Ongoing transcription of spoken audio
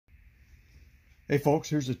Hey folks,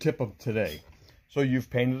 here's a tip of today. So you've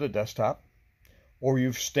painted a desktop, or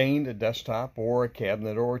you've stained a desktop or a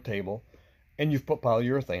cabinet or a table, and you've put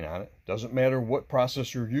polyurethane on it. Doesn't matter what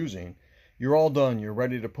process you're using. You're all done. You're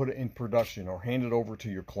ready to put it in production or hand it over to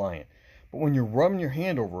your client. But when you're rubbing your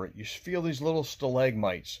hand over it, you feel these little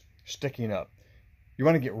stalagmites sticking up. You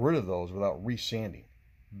want to get rid of those without resanding.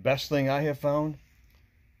 Best thing I have found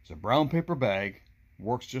is a brown paper bag.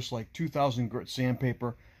 Works just like 2000 grit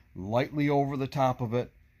sandpaper. Lightly over the top of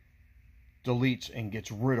it, deletes and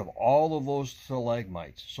gets rid of all of those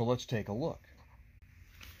stalagmites. So let's take a look.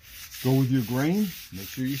 Go with your grain. Make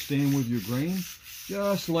sure you stand with your grain,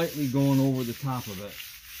 just lightly going over the top of it.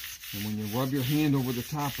 And when you rub your hand over the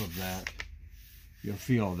top of that, you'll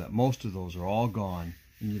feel that most of those are all gone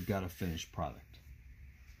and you've got a finished product.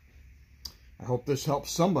 I hope this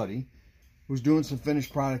helps somebody who's doing some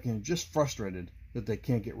finished product and just frustrated that they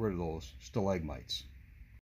can't get rid of those stalagmites.